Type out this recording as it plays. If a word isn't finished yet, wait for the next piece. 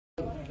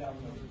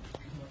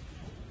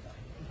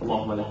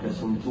اللهم لك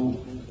صمت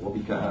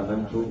وبك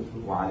آمنت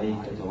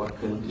وعليك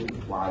توكلت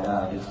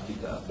وعلى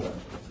رزقك أقبلت.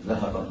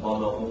 ذهب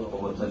الظمأ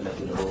وابتلت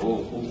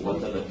العروق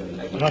وثبت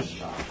الأجر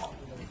الشعر.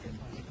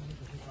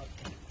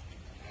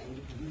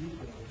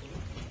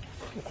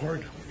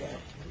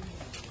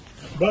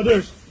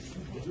 Brothers,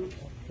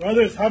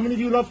 how many of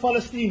you love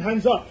Palestine?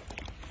 Hands up.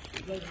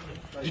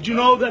 Did you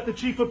know that the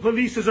chief of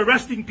police is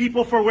arresting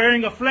people for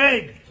wearing a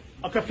flag,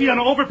 a kafir on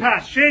an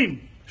overpass?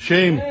 Shame.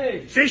 Shame.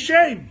 Say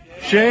shame.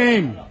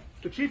 Shame.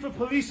 The chief of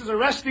police is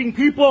arresting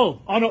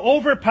people on an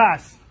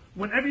overpass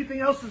when everything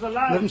else is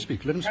allowed. Let him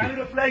speak. Let him speak.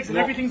 Canada flags and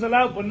everything's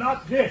allowed, but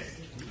not this.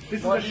 This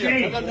is a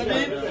shame.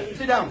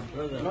 Sit down.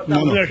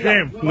 No,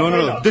 shame.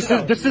 No. This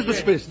is the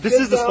space. This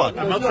is the spot.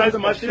 I'm outside the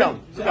masjid.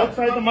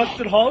 Outside the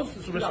masjid halls.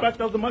 It's respect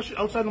of the masjid.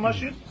 Outside the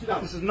masjid.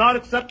 This is not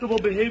acceptable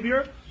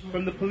behavior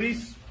from the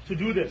police to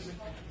do this.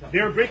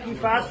 They were breaking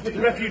fast with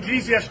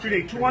refugees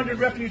yesterday. 200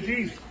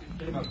 refugees.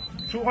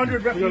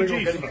 200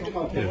 refugees.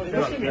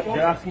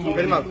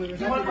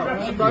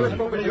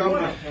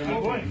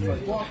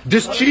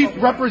 This chief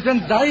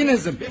represents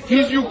Zionism.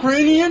 He's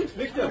Ukrainian.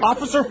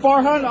 Officer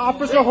Farhan,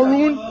 Officer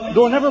Haroon,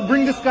 don't ever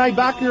bring this guy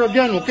back here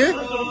again, okay?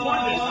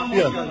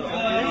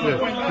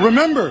 Yeah.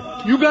 Remember,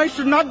 you guys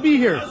should not be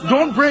here.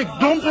 Don't break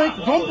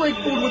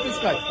food with this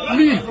guy.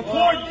 Leave.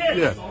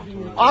 Yeah.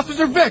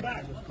 Officer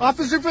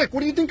Vic,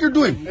 what do you think you're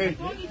doing?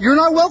 You're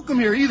not welcome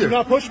here either. Do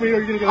not push me or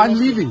you're going to get I'm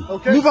leaving.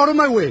 Okay. Move out of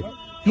my way.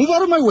 Move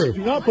out of my way.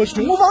 Do not push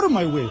me. Move out of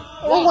my way.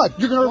 Or what?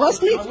 You're going to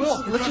arrest me?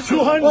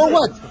 200. Or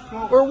what?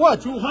 Or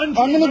what? 200.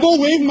 I'm going to go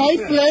wave my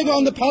flag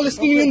on the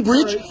Palestinian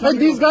bridge and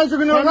these guys are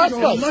going to arrest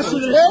us.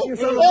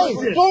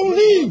 Hey, don't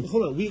leave.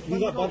 Hold on, we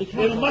got body cam.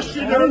 In a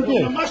masjid, in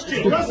a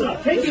masjid.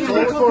 Taking the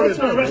arrest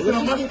in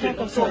a masjid.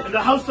 In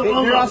the house of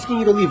Allah. We're asking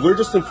you to leave. We're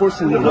just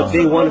enforcing what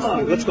they want us to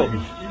do. Let's go.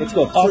 Let's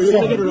go.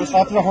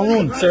 Officer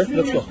Haroon, Sir,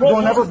 let's go.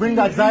 don't ever bring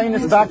that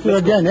Zionist back here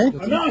again, eh?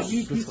 I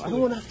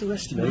don't want to have to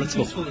arrest you, man. Let's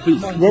go.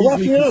 Please. We're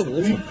walking out.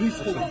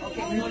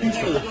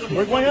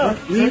 We're going out.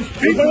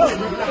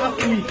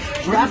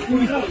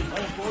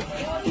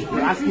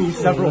 We're asking you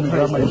several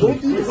times.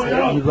 Let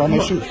me grab my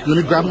shoes. Let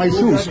me grab my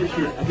shoes.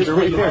 They're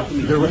right there.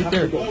 They're right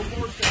there.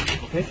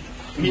 Okay?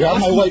 Grab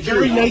my white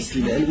very shoes.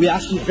 nicely, man. We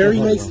asked you very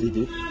nicely,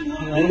 dude.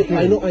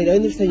 I know. I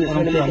understand you're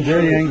trying to make I'm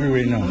very angry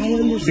right now. I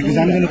understand. Because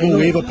I'm going to go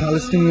wave a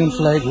Palestinian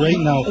flag right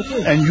now,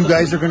 and you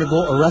guys are going to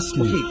go arrest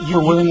me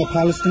for wearing a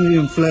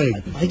Palestinian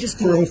flag.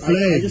 For a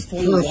flag.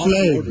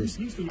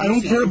 I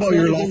don't care about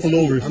your lawful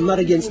overs. I'm not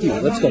against you.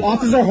 Let's go.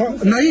 Officer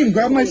Naeem,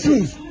 grab my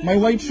shoes. My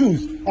white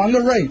shoes. On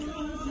the right.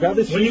 Grab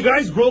this. When you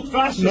guys broke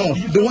fast. No,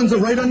 the ones that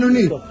right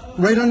underneath.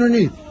 Right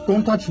underneath.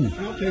 Don't touch me.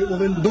 Okay, well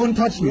then. Don't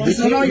touch me. This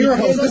is not your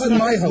house. This is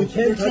my house. We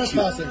can't touch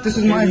you. This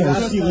is my We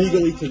asked house. you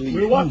legally to leave.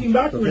 We're walking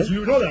backwards.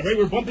 You know that, right?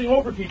 We're bumping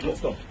over people.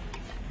 Let's go.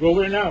 Go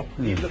where now?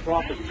 Leave the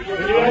property.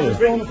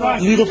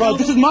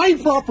 This is my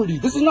property.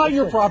 This is not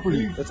your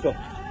property. Let's go.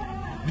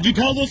 Did you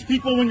tell those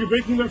people when you're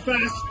breaking their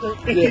fast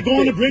if they go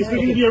on the bridge they're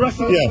going to be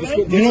arrested? Yeah.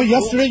 You know,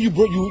 yesterday you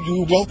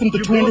welcomed the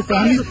 200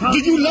 families.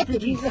 Did you let?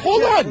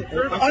 Hold on.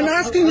 I'm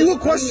asking you a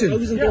question. I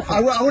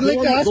would like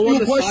to ask you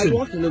a question.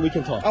 And then we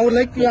can talk. I would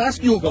like to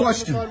ask you a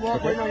question.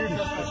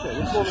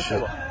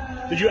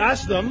 Did you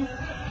ask them?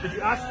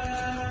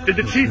 Did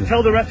the chief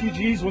tell the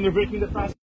refugees when they're breaking the fast?